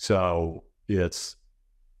 So it's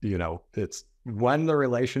when the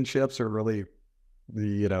relationships are really,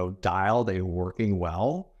 dialed and working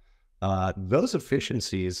well, those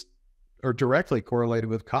efficiencies are directly correlated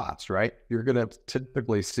with costs, right? You're going to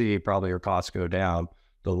typically see probably your costs go down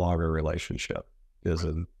the longer relationship is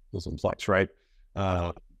in place, right?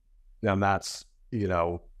 And that's,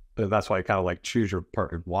 that's why I kind of like choose your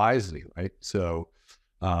partner wisely, right? So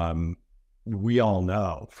we all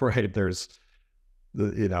know, right? There's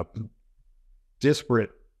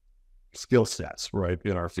disparate skill sets, right,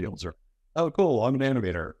 in our fields. Or, oh, cool, I'm an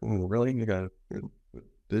animator. Really?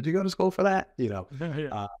 Did you go to school for that?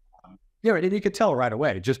 And you could tell right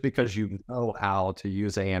away, just because you know how to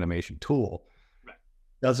use an animation tool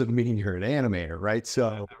doesn't mean you're an animator, right?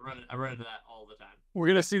 So I run into that all the time. We're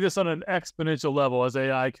going to see this on an exponential level as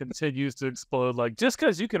AI continues to explode. Like, just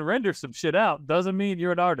because you can render some shit out doesn't mean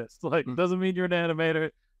you're an artist. Like, doesn't mean you're an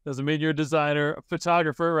animator. Doesn't mean you're a designer, a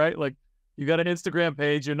photographer, right? Like, you got an Instagram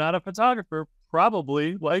page. You're not a photographer,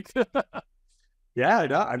 probably. Like, yeah,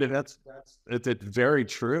 no, I mean, it's very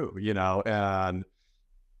true, and,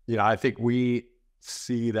 I think we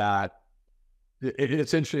see that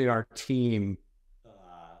it's interesting in our team.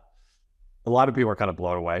 A lot of people are kind of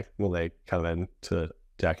blown away when they come into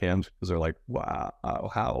Deckhand because they're like, wow,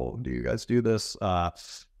 how do you guys do this?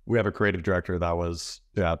 We have a creative director that was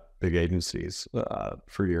at big agencies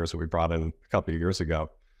for years that we brought in a couple of years ago.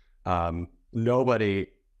 Nobody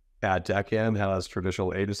at Deckhand has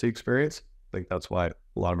traditional agency experience. I think that's why a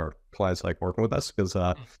lot of our clients like working with us, because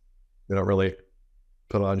they don't really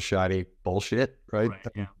put on shiny bullshit, right?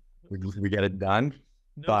 Yeah. We get it done.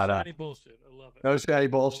 no shiny bullshit. I love it. No shiny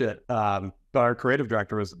bullshit. But our creative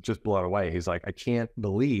director was just blown away. He's like, I can't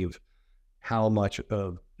believe how much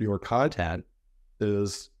of your content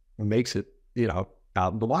makes it,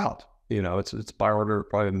 out in the wild. It's by order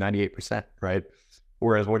probably 98%, right?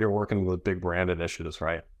 Whereas when you're working with big brand initiatives,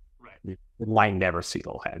 right? You might never see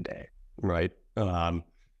the hand day, right?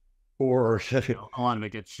 Or a lot of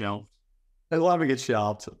it gets shelved. A lot of it gets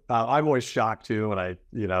shelved. I'm always shocked too when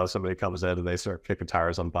somebody comes in and they start kicking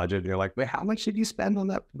tires on budget, and you're like, wait, how much did you spend on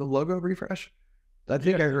the logo refresh? I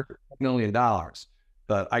think I heard $1 million,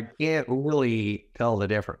 but I can't really tell the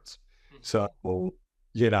difference. So,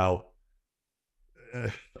 it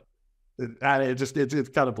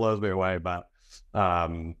kind of blows me away. But,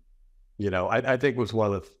 I think was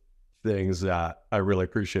one of the things that I really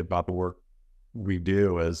appreciate about the work we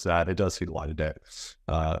do is that it does see the light of day,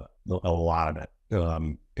 a lot of it.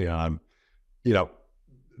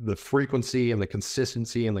 The frequency and the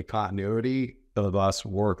consistency and the continuity of us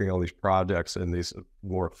working on these projects and these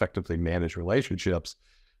more effectively managed relationships,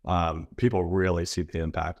 people really see the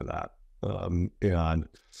impact of that.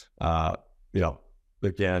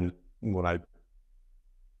 Again, when I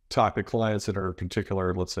talk to clients that are in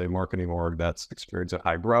particular, let's say marketing org that's experiencing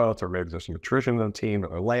high growth, or maybe there's some attrition in the team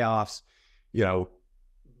or layoffs,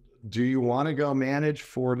 do you want to go manage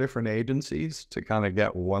 4 different agencies to kind of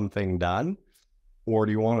get one thing done? Or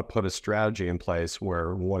do you want to put a strategy in place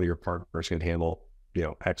where one of your partners can handle,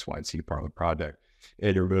 X, Y, and Z part of the project,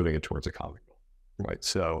 and you're moving it towards a common goal, right?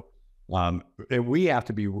 So, and we have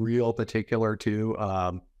to be real particular too.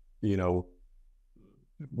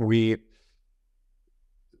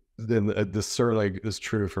 This certainly is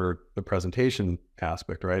true for the presentation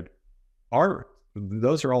aspect, right?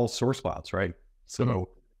 Those are all source files, right? So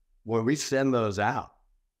when we send those out,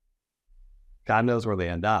 God knows where they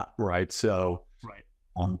end up, right? So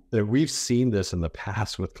we've seen this in the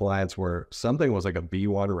past with clients where something was like a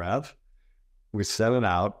B1 rev. We send it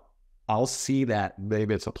out. I'll see that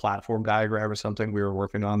maybe it's a platform diagram or something we were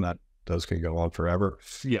working on that those can go on forever.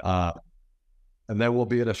 Yeah. And then we'll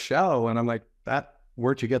be at a show, and I'm like,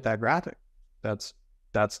 where'd you get that graphic? That's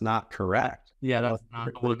not correct. Yeah, that's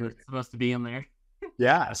not the one that's supposed to be in there.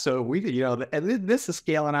 Yeah. So we, and this is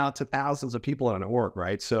scaling out to thousands of people in an org,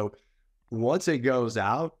 right? So once it goes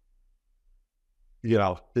out,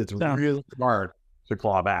 it's really hard to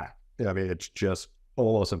claw back. I mean, it's just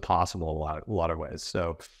almost impossible in a lot of ways.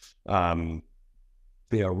 So,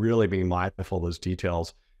 really being mindful of those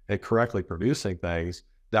details and correctly producing things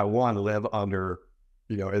that live under,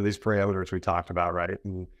 in these parameters we talked about, right?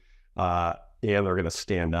 And they're going to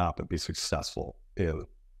stand up and be successful in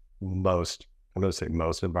most, I'm going to say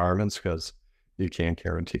most environments, because you can't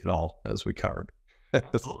guarantee it all, as we covered. Yeah.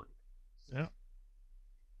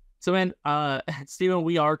 So, man, Steven,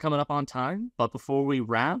 we are coming up on time, but before we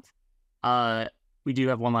wrap, we do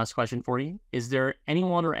have one last question for you. Is there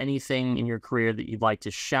anyone or anything in your career that you'd like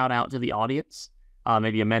to shout out to the audience?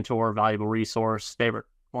 Maybe a mentor, valuable resource, favorite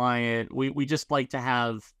client. We just like to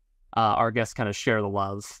have our guests kind of share the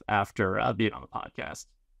love after being on the podcast.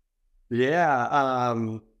 Yeah.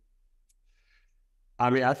 I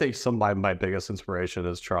mean, I think some of my biggest inspiration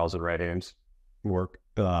is Charles and Ray Hames' work.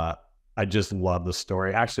 I just love the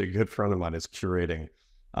story. Actually, a good friend of mine is curating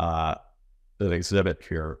an exhibit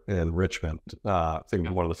here in Richmond. I think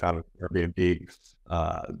one of the founders of Airbnb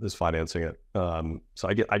is financing it. So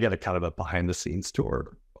I get a kind of a behind the scenes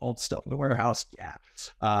tour, old stuff in the warehouse. Yeah.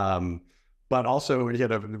 But also,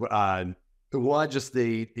 just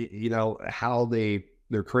how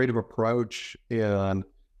their creative approach, and,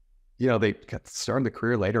 they started the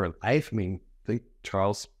career later in life. I mean, I think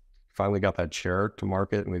Charles finally got that chair to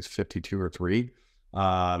market when he was 52 or 3.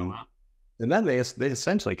 And then they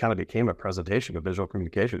essentially kind of became a presentation of visual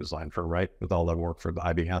communication design for, right, with all that work for the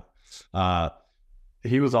IBM.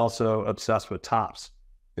 He was also obsessed with tops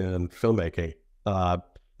in filmmaking. I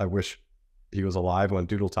wish he was alive when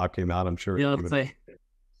Doodle Top came out. I'm sure. Yeah, let's say.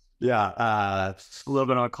 Yeah. A little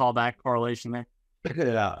bit of a callback correlation there.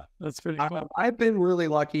 Yeah, That's pretty cool. I've been really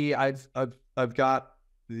lucky. I've got,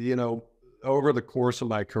 over the course of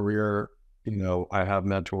my career, I have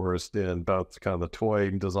mentors in both kind of the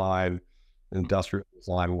toy design, industrial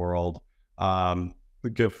design world. A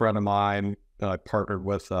good friend of mine, I partnered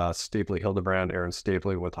with Stapley Hildebrand, Aaron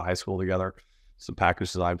Stapley, went to high school together. Some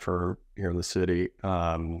package design firm here in the city.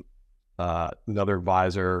 Another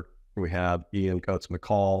advisor, we have Ian Coates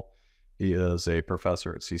McCall. He is a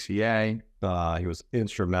professor at CCA. He was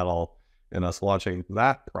instrumental in us launching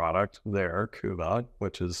that product there, Kuba,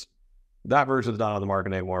 which is, that version is not on the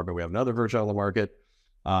market anymore, but we have another version on the market.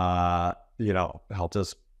 Helped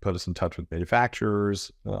us, put us in touch with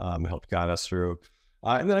manufacturers, helped guide us through.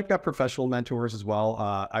 And then I've got professional mentors as well.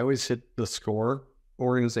 I always hit the SCORE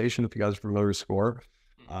organization, if you guys are familiar with SCORE.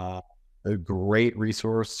 A great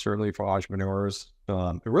resource, certainly for entrepreneurs,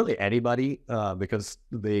 really anybody, because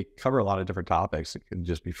they cover a lot of different topics. It can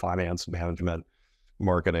just be finance, management,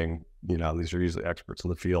 marketing. These are usually experts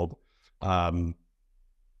in the field. But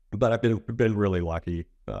I've been really lucky,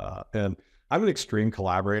 and I'm an extreme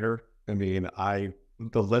collaborator. I mean,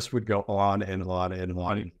 the list would go on and on and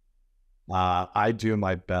on. I do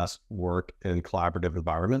my best work in collaborative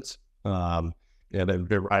environments, and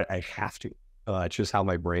I have to. It's just how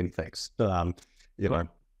my brain thinks. ADD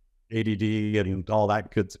and all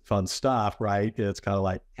that good fun stuff, right? It's kind of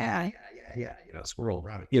like, yeah, squirrel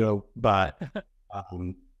around, but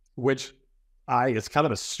which it's kind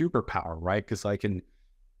of a superpower, right? Because I can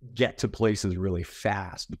get to places really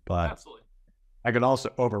fast, but Absolutely. I can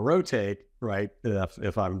also over rotate, right?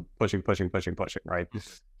 If I'm pushing, right?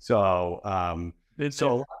 So,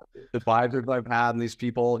 advisors I've had and these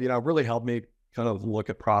people, really helped me kind of look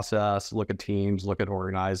at process, look at teams, look at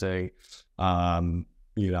organizing, and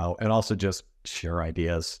also just share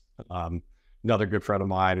ideas. Another good friend of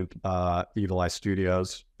mine, Evil Eye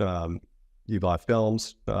Studios, Evil Eye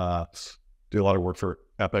Films, do a lot of work for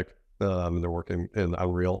Epic. They're working in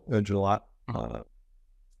Unreal Engine a lot.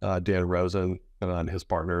 Dan Rosen and his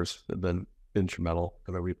partners have been instrumental.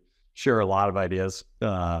 I mean, we share a lot of ideas,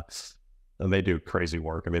 and they do crazy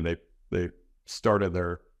work. I mean, they started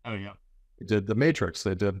their did the Matrix.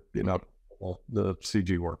 They did the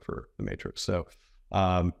CG work for the Matrix. So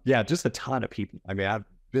just a ton of people. I mean, I have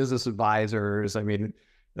business advisors. I mean,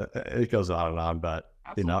 it goes on and on. But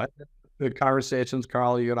the conversations,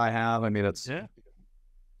 Carl, you and I have. I mean, it's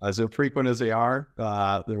as infrequent as they are.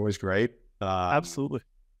 They're always great. Absolutely.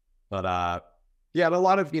 But a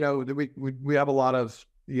lot of we have a lot of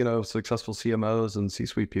successful CMOs and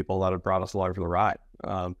C-suite people that have brought us along for the ride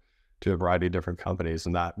to a variety of different companies,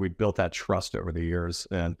 and that we built that trust over the years.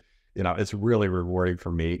 And it's really rewarding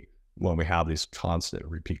for me when we have these constant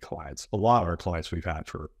repeat clients. A lot of our clients we've had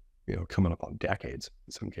for, coming up on decades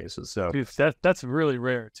in some cases. So dude, that's really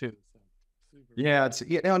rare too. Yeah,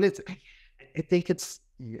 and I think it's,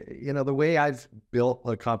 the way I've built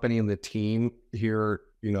a company and the team here,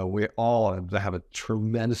 we all have a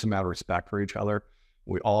tremendous amount of respect for each other.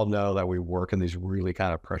 We all know that we work in these really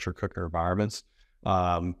kind of pressure cooker environments.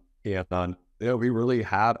 And we really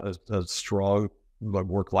have a strong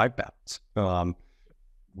work-life balance.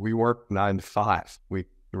 We work 9 to 5. We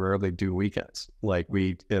rarely do weekends.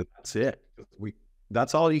 That's it.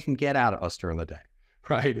 That's all you can get out of us during the day,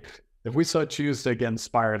 right? If we so choose to get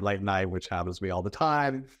inspired late night, which happens to me all the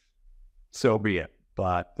time, so be it.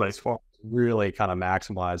 But as far as really kind of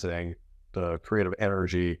maximizing the creative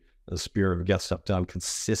energy, the spirit of get stuff done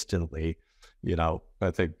consistently, I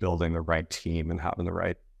think building the right team and having the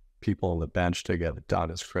right people on the bench to get it done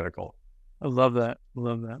is critical. I love that.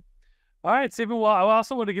 All right, Stephen. Well, I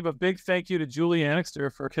also want to give a big thank you to Julie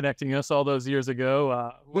Annixter for connecting us all those years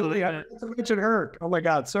ago. Julie, I mentioned her. Oh my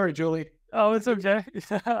God, sorry, Julie. Oh, it's okay.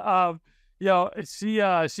 She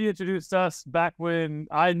introduced us back when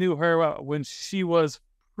I knew her when she was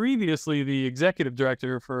previously the executive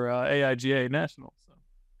director for AIGA National.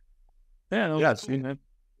 So, yeah, shout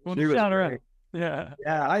her out. Yeah.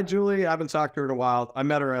 Hi, Julie. I haven't talked to her in a while. I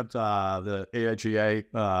met her at the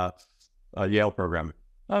AIGA Yale program.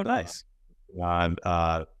 Oh, nice. And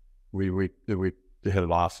we hit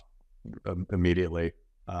it off immediately.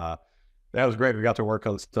 That was great. We got to work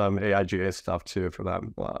on some AIGA stuff too for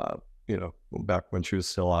them. Back when she was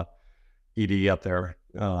still ED up there.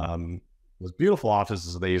 It was beautiful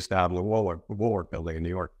offices they used to have in the Woolworth building in New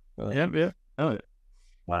York. Yeah. Oh,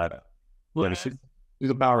 yeah. She's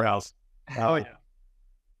a powerhouse. Oh yeah.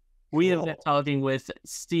 We have been talking with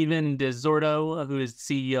Stephen Zordo, who is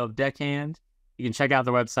the CEO of Deckhand. You can check out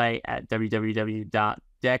their website at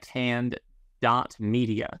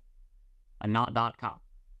www.deckhand.media, not .com.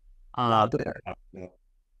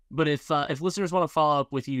 But if listeners want to follow up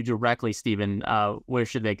with you directly, Stephen, where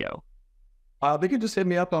should they go? They can just hit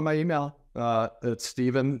me up on my email. It's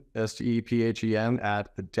Stephen, STEPHEN,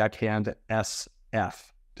 at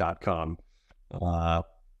deckhandsf.com.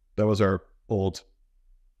 That was our old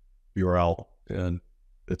URL, and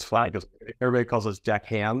it's flat because everybody calls us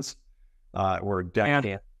Deckhands. We're Deckhand.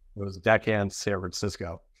 It was Deckhand San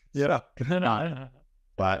Francisco. Yeah.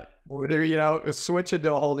 But switch it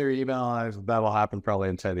to a whole new email. That'll happen probably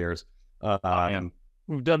in 10 years.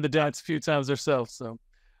 We've done the dance a few times ourselves. So,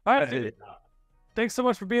 all right. Thanks so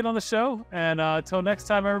much for being on the show. And until next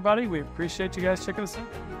time, everybody, we appreciate you guys checking us out.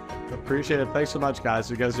 Appreciate it. Thanks so much,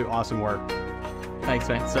 guys. You guys do awesome work. Thanks,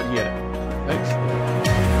 man. So you get it. Thanks.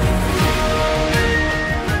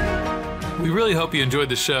 We really hope you enjoyed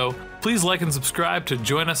the show. Please like and subscribe to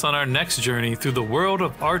join us on our next journey through the world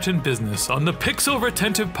of art and business on the Pixel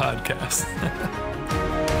Retentive Podcast.